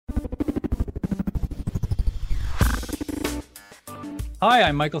Hi,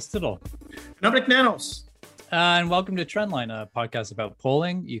 I'm Michael Stittle. And I'm Nick Nanos. And welcome to Trendline, a podcast about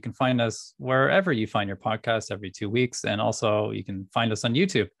polling. You can find us wherever you find your podcast every 2 weeks. And also you can find us on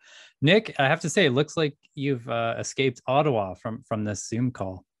YouTube. Nick, I have to say, it looks like you've escaped Ottawa from this Zoom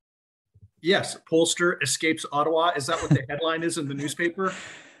call. Yes, pollster escapes Ottawa. Is that what the headline is in the newspaper?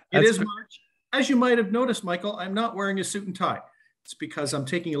 It is March. As you might have noticed, Michael, I'm not wearing a suit and tie. It's because I'm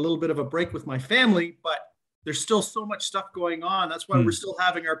taking a little bit of a break with my family, but there's still so much stuff going on. That's why we're still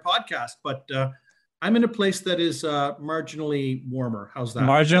having our podcast. But I'm in a place that is marginally warmer. How's that?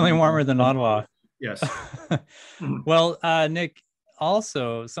 Marginally warmer than Ottawa. Yes. Well, Nick,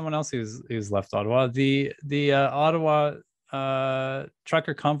 also someone else who's left Ottawa, the Ottawa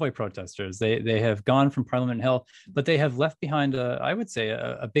trucker convoy protesters. They have gone from Parliament Hill, but they have left behind I would say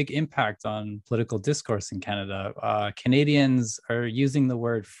a big impact on political discourse in Canada. Canadians are using the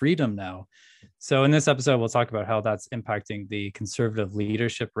word freedom now. So in this episode, we'll talk about how that's impacting the Conservative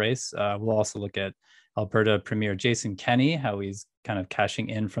leadership race. We'll also look at Alberta Premier Jason Kenney, how he's kind of cashing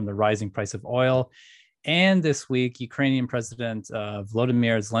in from the rising price of oil. And this week, Ukrainian President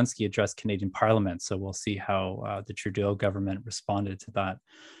Volodymyr Zelensky addressed Canadian Parliament. So we'll see how the Trudeau government responded to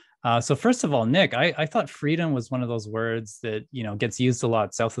that. So first of all, Nick, I thought freedom was one of those words that, gets used a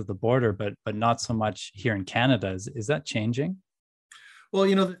lot south of the border, but not so much here in Canada. Is that changing? Well,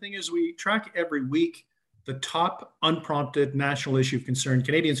 the thing is, we track every week the top unprompted national issue of concern.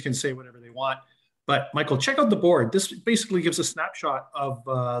 Canadians can say whatever they want. But Michael, check out the board. This basically gives a snapshot of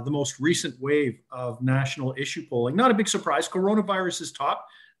the most recent wave of national issue polling. Not a big surprise. Coronavirus is top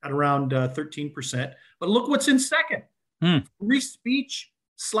at around 13%. But look what's in second. Free speech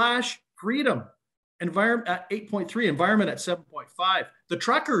 / freedom. Environment at 8.3, environment at 7.5. The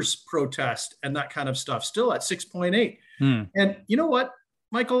truckers protest and that kind of stuff still at 6.8. And you know what,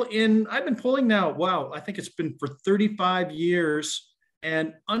 Michael, I've been polling now, wow, I think it's been for 35 years,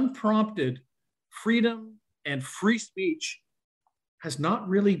 and unprompted freedom and free speech has not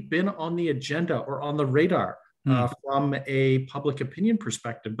really been on the agenda or on the radar from a public opinion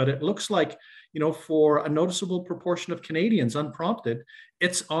perspective. But it looks like, for a noticeable proportion of Canadians, unprompted,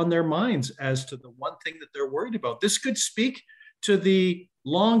 it's on their minds as to the one thing that they're worried about. This could speak to the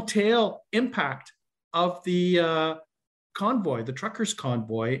long tail impact of the convoy, the truckers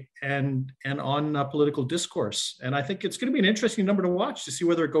convoy, and on political discourse. And I think it's going to be an interesting number to watch to see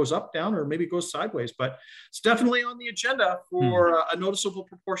whether it goes up, down, or maybe it goes sideways. But it's definitely on the agenda for a noticeable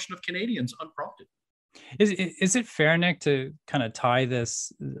proportion of Canadians, unprompted. Is it fair, Nick, to kind of tie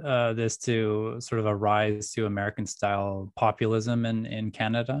this to sort of a rise to American style populism in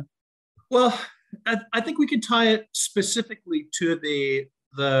Canada? Well, I think we could tie it specifically to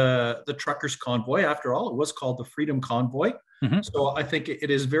the truckers convoy. After all, it was called the Freedom Convoy. So I think it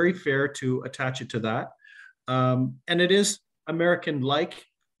is very fair to attach it to that. And it is American-like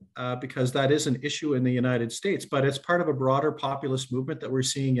because that is an issue in the United States, but it's part of a broader populist movement that we're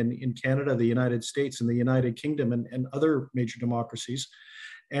seeing in Canada, the United States, and the United Kingdom, and other major democracies.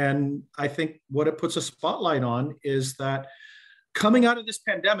 And I think what it puts a spotlight on is that coming out of this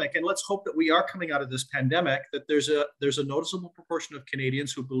pandemic, and let's hope that we are coming out of this pandemic, that there's a noticeable proportion of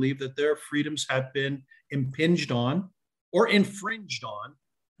Canadians who believe that their freedoms have been impinged on or infringed on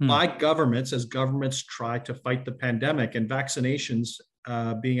by governments as governments try to fight the pandemic, and vaccinations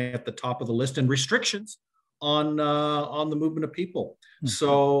being at the top of the list, and restrictions on the movement of people.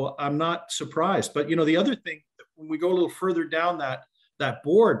 So I'm not surprised. But the other thing, when we go a little further down that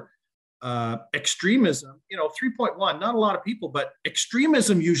board, extremism, 3.1, not a lot of people, but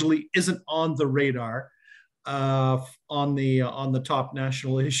extremism usually isn't on the radar on the top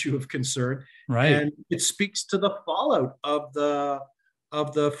national issue of concern. Right. And it speaks to the fallout of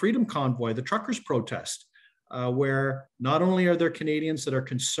the Freedom Convoy, the truckers protest, where not only are there Canadians that are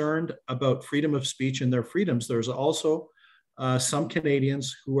concerned about freedom of speech and their freedoms, there's also some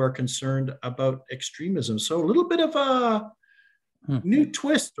Canadians who are concerned about extremism. So a little bit of a new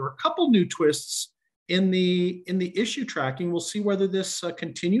twist, or a couple new twists in the issue tracking. We'll see whether this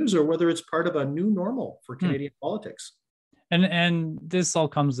continues or whether it's part of a new normal for Canadian politics. And this all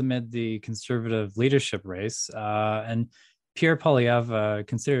comes amid the Conservative leadership race, and Pierre Poilievre,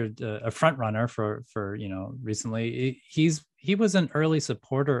 considered a front runner for recently. He was an early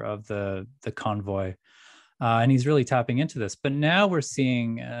supporter of the convoy. And he's really tapping into this. But now we're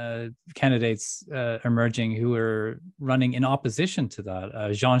seeing candidates emerging who are running in opposition to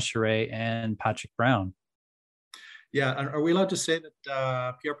that, Jean Charest and Patrick Brown. Yeah, and are we allowed to say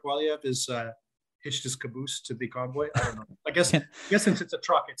that Pierre Poilievre is hitched his caboose to the convoy? I don't know. I guess since it's a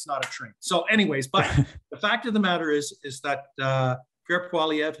truck, it's not a train. So anyways, but the fact of the matter is that Pierre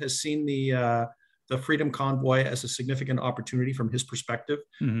Poilievre has seen the the Freedom Convoy as a significant opportunity from his perspective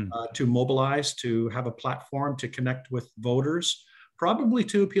to mobilize, to have a platform to connect with voters, probably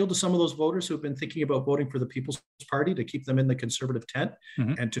to appeal to some of those voters who have been thinking about voting for the People's Party, to keep them in the Conservative tent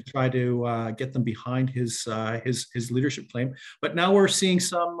and to try to get them behind his leadership claim. But now we're seeing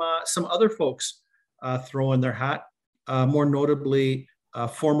some other folks throw in their hat, more notably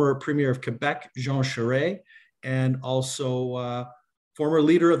former Premier of Quebec, Jean Charest, and also former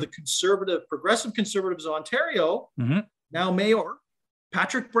leader of the Progressive Conservatives of Ontario, now Mayor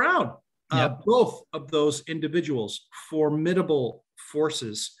Patrick Brown. Both of those individuals, formidable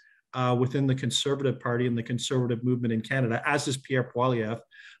forces within the Conservative Party and the Conservative movement in Canada, as is Pierre Poilievre.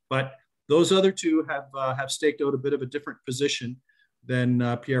 But those other two have staked out a bit of a different position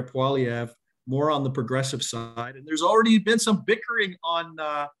than Pierre Poilievre, more on the progressive side. And there's already been some bickering on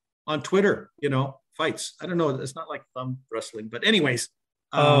Twitter, fights. I don't know. It's not like thumb wrestling, but anyways,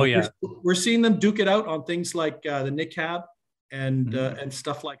 we're seeing them duke it out on things like the NICAB and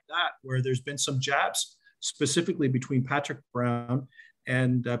stuff like that, where there's been some jabs specifically between Patrick Brown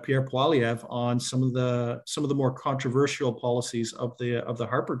and Pierre Poilievre on some of the more controversial policies of the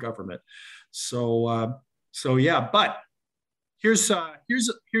Harper government. So yeah, but here's a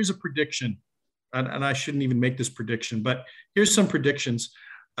prediction, and I shouldn't even make this prediction, but here's some predictions.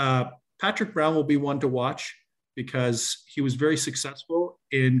 Patrick Brown will be one to watch because he was very successful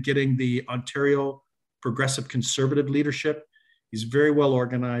in getting the Ontario Progressive Conservative leadership. He's very well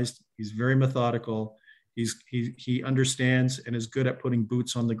organized. He's very methodical. He understands and is good at putting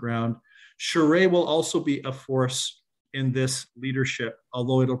boots on the ground. Charest will also be a force in this leadership,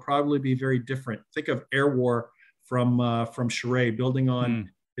 although it'll probably be very different. Think of Air War from Charest, building on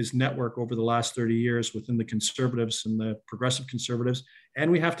his network over the last 30 years within the Conservatives and the Progressive Conservatives.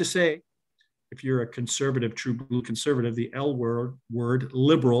 And we have to say, if you're a conservative, true blue conservative, the L word,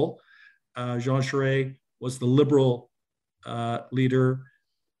 liberal, Jean Charest was the liberal leader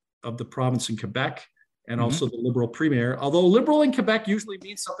of the province in Quebec and also the liberal premier, although liberal in Quebec usually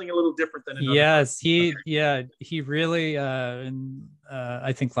means something a little different than in other places. He really,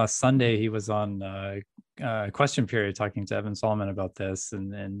 I think last Sunday he was on Question Period talking to Evan Solomon about this.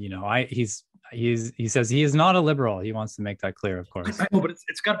 And he says he is not a liberal. He wants to make that clear, of course. I know, but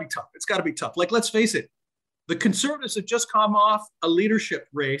it's got to be tough. It's got to be tough. Like, let's face it, the Conservatives have just come off a leadership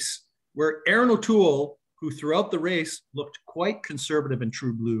race where Aaron O'Toole, who throughout the race looked quite conservative and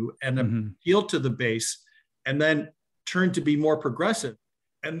true blue and appealed to the base, and then turned to be more progressive.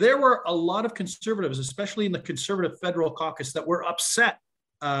 And there were a lot of Conservatives, especially in the Conservative Federal Caucus, that were upset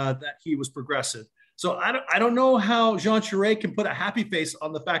that he was progressive. So I don't know how Jean Charest can put a happy face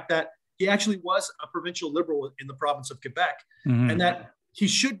on the fact that he actually was a provincial liberal in the province of Quebec, and that he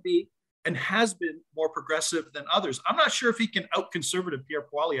should be and has been more progressive than others. I'm not sure if he can out-conservative Pierre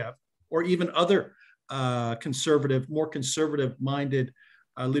Poilievre or even other more conservative-minded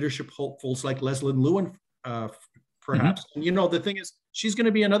leadership hopefuls like Leslyn Lewin, perhaps. And, the thing is, she's going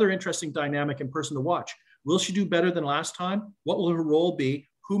to be another interesting dynamic and person to watch. Will she do better than last time? What will her role be?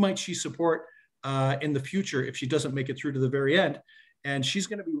 Who might she support in the future if she doesn't make it through to the very end? And she's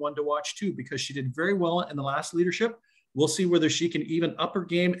going to be one to watch too, because she did very well in the last leadership. We'll see whether she can even up her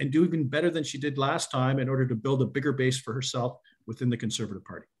game and do even better than she did last time in order to build a bigger base for herself within the Conservative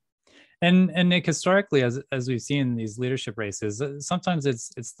Party. And Nick, historically, as we've seen in these leadership races, sometimes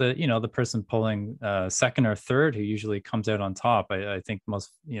it's the the person polling second or third who usually comes out on top. I think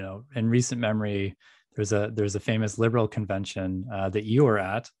most in recent memory, there's a famous Liberal convention that you were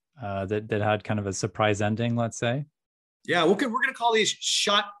at that had kind of a surprise ending, let's say. Yeah, we're going to call these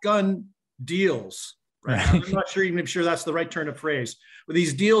shotgun deals. Right? I'm not even sure that's the right turn of phrase. But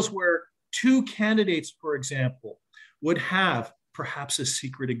these deals where two candidates, for example, would have perhaps a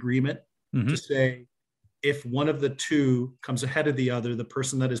secret agreement to say, if one of the two comes ahead of the other, the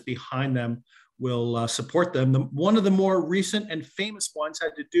person that is behind them will support them. One of the more recent and famous ones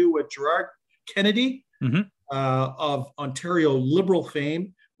had to do with Gerard Kennedy of Ontario Liberal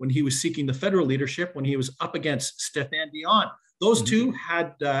fame when he was seeking the federal leadership, when he was up against Stéphane Dion. Those two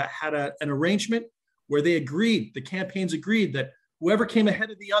had an arrangement where they agreed, the campaigns agreed that whoever came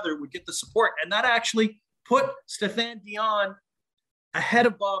ahead of the other would get the support. And that actually put Stéphane Dion ahead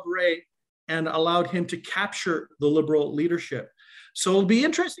of Bob Rae and allowed him to capture the Liberal leadership. So it'll be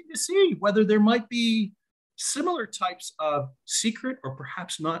interesting to see whether there might be similar types of secret or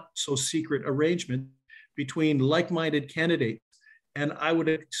perhaps not so secret arrangement between like-minded candidates. And I would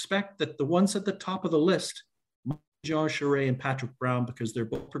expect that the ones at the top of the list, Jean Charest and Patrick Brown, because they're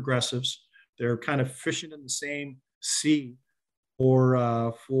both progressives, they're kind of fishing in the same sea.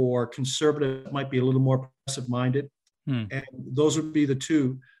 For conservative, might be a little more progressive-minded. And those would be the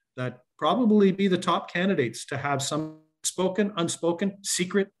two that probably be the top candidates to have some spoken, unspoken,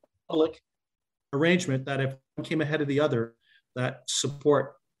 secret, public arrangement that if one came ahead of the other, that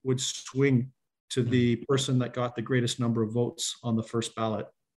support would swing to the person that got the greatest number of votes on the first ballot.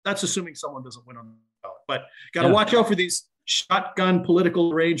 That's assuming someone doesn't win on the ballot. But got to watch out for these shotgun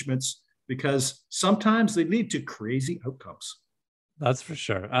political arrangements because sometimes they lead to crazy outcomes. That's for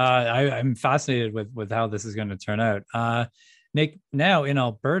sure. I'm fascinated with how this is going to turn out. Nick, now in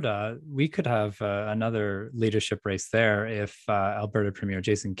Alberta, we could have another leadership race there if Alberta Premier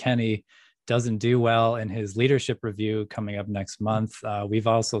Jason Kenney doesn't do well in his leadership review coming up next month. We've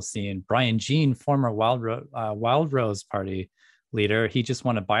also seen Brian Jean, former Wildrose Party leader. He just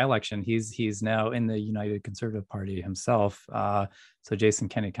won a by-election. He's now in the United Conservative Party himself. So Jason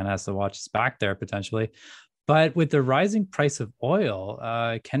Kenney kind of has to watch his back there potentially. But with the rising price of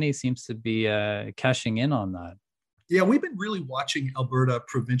oil, Kenney seems to be cashing in on that. Yeah, we've been really watching Alberta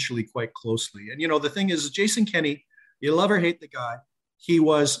provincially quite closely. And, the thing is, Jason Kenney, you love or hate the guy. He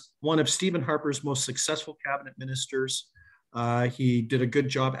was one of Stephen Harper's most successful cabinet ministers. He did a good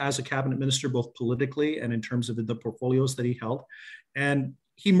job as a cabinet minister, both politically and in terms of the portfolios that he held. And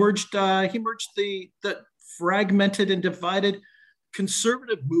he merged the fragmented and divided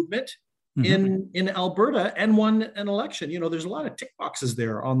conservative movement in Alberta and won an election. There's a lot of tick boxes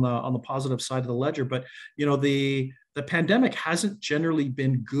there on the positive side of the ledger, but the pandemic hasn't generally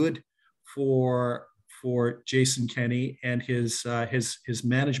been good for Jason Kenney, and his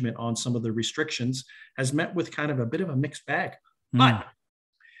management on some of the restrictions has met with kind of a bit of a mixed bag.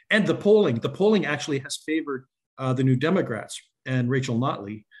 And the polling actually has favored the New Democrats and Rachel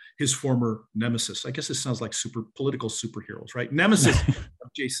Notley, his former nemesis. I guess this sounds like political superheroes, right? Nemesis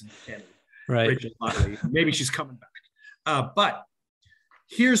of Jason Kenney, right? Rachel Notley. Maybe she's coming back. But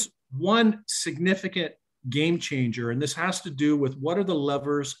here's one significant game changer, and this has to do with what are the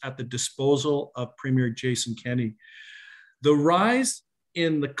levers at the disposal of Premier Jason Kenney. The rise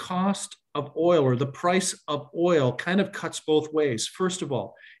in the cost of oil, or the price of oil, kind of cuts both ways. First of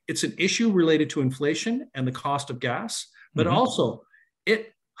all, it's an issue related to inflation and the cost of gas, but also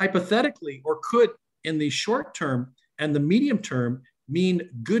it hypothetically, or could in the short term and the medium term, mean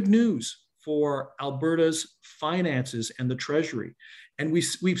good news for Alberta's finances and the Treasury. And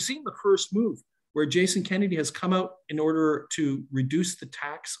we've seen the first move where Jason Kenney has come out in order to reduce the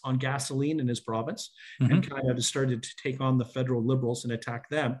tax on gasoline in his province and kind of started to take on the federal Liberals and attack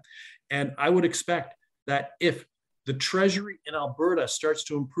them. And I would expect that if the Treasury in Alberta starts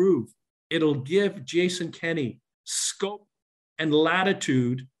to improve, it'll give Jason Kenney scope and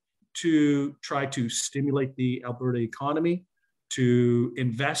latitude to try to stimulate the Alberta economy, to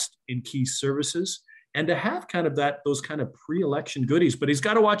invest in key services, and to have kind of those kind of pre-election goodies. But he's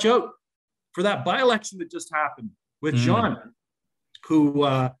got to watch out for that by-election that just happened with Jean,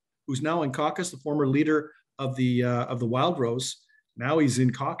 who's now in caucus, the former leader of the Wildrose. Now he's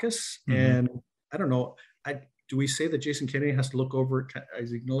in caucus, and I don't know. Do we say that Jason Kenney has to look over?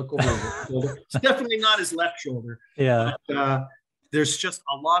 Is he going to look over his shoulder? It's definitely not his left shoulder. Yeah. But, there's just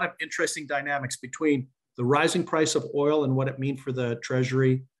a lot of interesting dynamics between the rising price of oil and what it means for the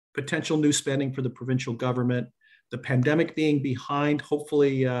Treasury, potential new spending for the provincial government, the pandemic being behind,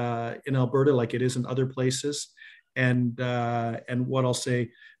 hopefully in Alberta like it is in other places, and what I'll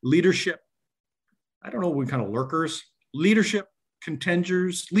say, leadership. I don't know, we kind of lurkers, leadership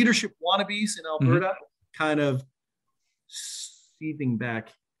contenders, leadership wannabes in Alberta, kind of seething back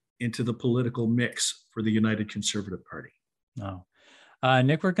into the political mix for the United Conservative Party. No.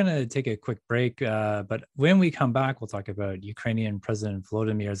 Nick, we're going to take a quick break, but when we come back, we'll talk about Ukrainian President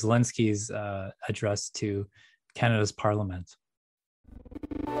Volodymyr Zelensky's address to Canada's Parliament.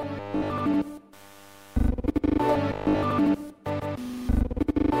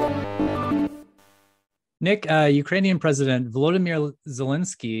 Nick, Ukrainian President Volodymyr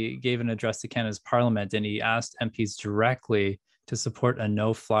Zelensky gave an address to Canada's Parliament, and he asked MPs directly to support a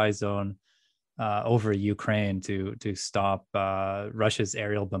no-fly zone over Ukraine to stop Russia's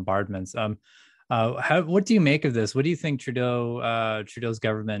aerial bombardments. What do you make of this? What do you think Trudeau's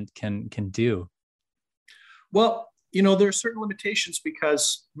government can do? Well, there are certain limitations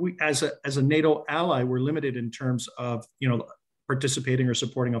because we, as a NATO ally, we're limited in terms of participating or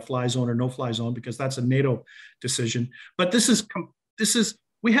supporting a fly zone or no fly zone, because that's a NATO decision. But this is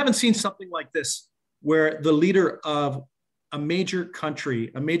we haven't seen something like this where the leader of a major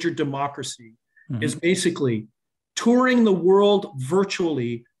country, a major democracy, is basically touring the world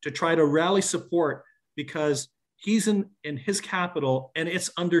virtually to try to rally support because he's in his capital and it's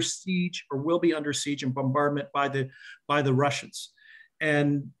under siege or will be under siege and bombardment by the Russians.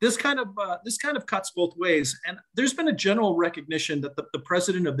 And this kind of cuts both ways. And there's been a general recognition that the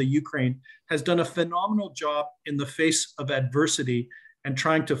president of the Ukraine has done a phenomenal job in the face of adversity and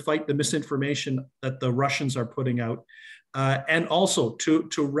trying to fight the misinformation that the Russians are putting out, and also to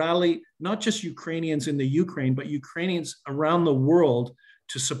rally not just Ukrainians in the Ukraine, but Ukrainians around the world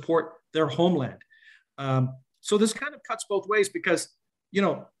to support their homeland. So this kind of cuts both ways because, you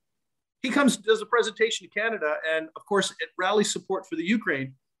know, he comes, does a presentation to Canada, and of course, it rallies support for the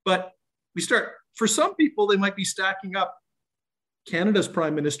Ukraine. But for some people, they might be stacking up Canada's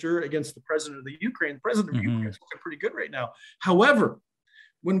prime minister against the president of the Ukraine. The president of Ukraine is looking pretty good right now. However,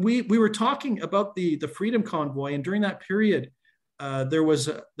 when we were talking about the Freedom Convoy, and during that period, there was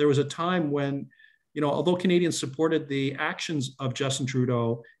a time when, you know, although Canadians supported the actions of Justin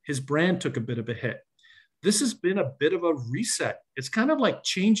Trudeau, his brand took a bit of a hit. This has been a bit of a reset. It's kind of like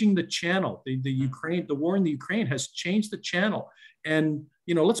changing the channel. The war in the Ukraine has changed the channel. And,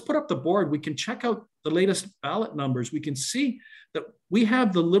 you know, let's put up the board. We can check out the latest ballot numbers. We can see that we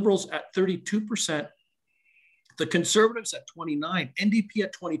have the Liberals at 32%, the Conservatives at 29%, NDP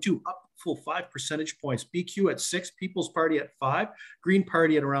at 22%, up full 5 percentage points, BQ at 6%, People's Party at 5%, Green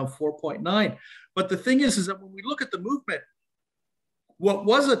Party at around 4.9%. But the thing is that when we look at the movement, what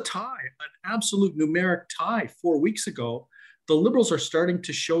was a tie, an absolute numeric tie 4 weeks ago, the Liberals are starting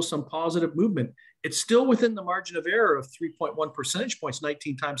to show some positive movement. It's still within the margin of error of 3.1 percentage points,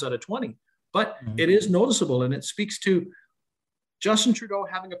 19 times out of 20, but it is noticeable, and it speaks to Justin Trudeau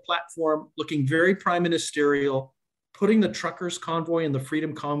having a platform, looking very prime ministerial, putting the truckers convoy and the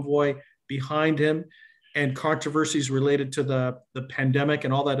Freedom Convoy behind him, and controversies related to the pandemic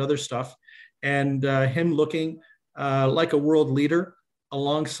and all that other stuff, and him looking like a world leader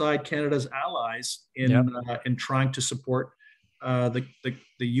alongside Canada's allies in trying to support the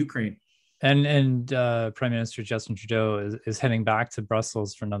Ukraine. And Prime Minister Justin Trudeau is heading back to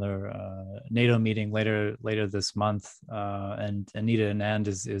Brussels for another NATO meeting later this month, and Anita Anand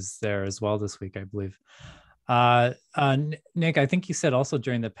is there as well this week, I believe. Nick, I think you said also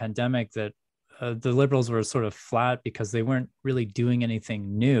during the pandemic that the Liberals were sort of flat because they weren't really doing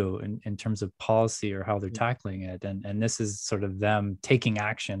anything new in terms of policy or how they're tackling it. And this is sort of them taking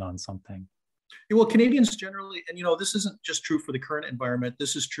action on something. Well, Canadians generally, and you know, this isn't just true for the current environment,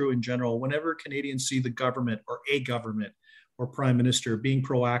 this is true in general. Whenever Canadians see the government or a government or prime minister being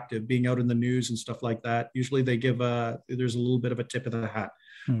proactive, being out in the news and stuff like that, usually they give there's a little bit of a tip of the hat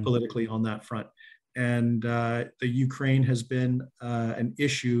politically on that front. And the Ukraine has been an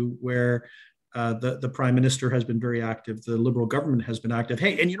issue where the prime minister has been very active. The Liberal government has been active.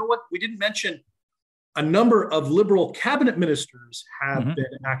 Hey, and you know what? We didn't mention a number of Liberal cabinet ministers have been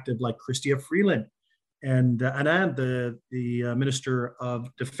active, like Chrystia Freeland and Anand, the Minister of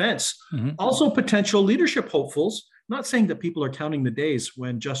Defense. Also potential leadership hopefuls. Not saying that people are counting the days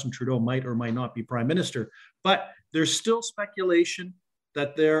when Justin Trudeau might or might not be prime minister, but there's still speculation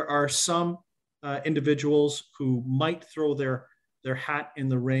that there are some individuals who might throw their hat in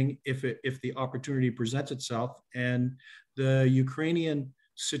the ring if the opportunity presents itself. And the Ukrainian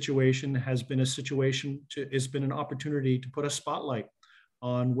situation has been an opportunity to put a spotlight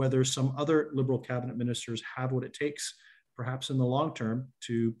on whether some other Liberal cabinet ministers have what it takes, perhaps in the long term,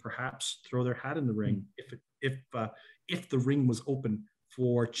 to perhaps throw their hat in the ring if the ring was open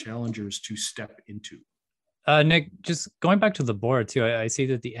for challengers to step into. Nick, just going back to the board too, I see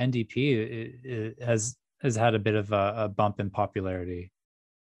that the NDP has had a bit of a bump in popularity.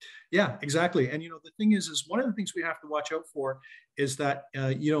 Yeah, exactly. And, you know, the thing is one of the things we have to watch out for is that,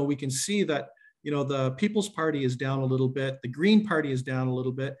 you know, we can see that, you know, the People's Party is down a little bit. The Green Party is down a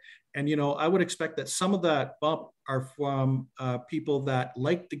little bit. And, you know, I would expect that some of that bump are from people that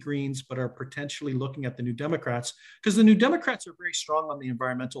like the Greens, but are potentially looking at the New Democrats, because the New Democrats are very strong on the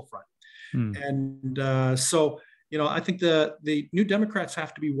environmental front. And so, you know, I think the New Democrats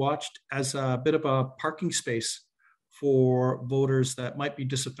have to be watched as a bit of a parking space for voters that might be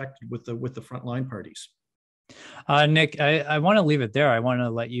disaffected with the frontline parties. Nick, I want to leave it there. I want to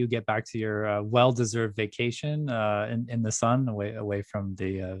let you get back to your well-deserved vacation in the sun, away from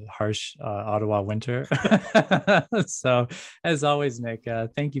the harsh Ottawa winter. So, as always, Nick,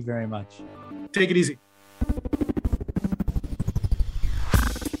 thank you very much. Take it easy.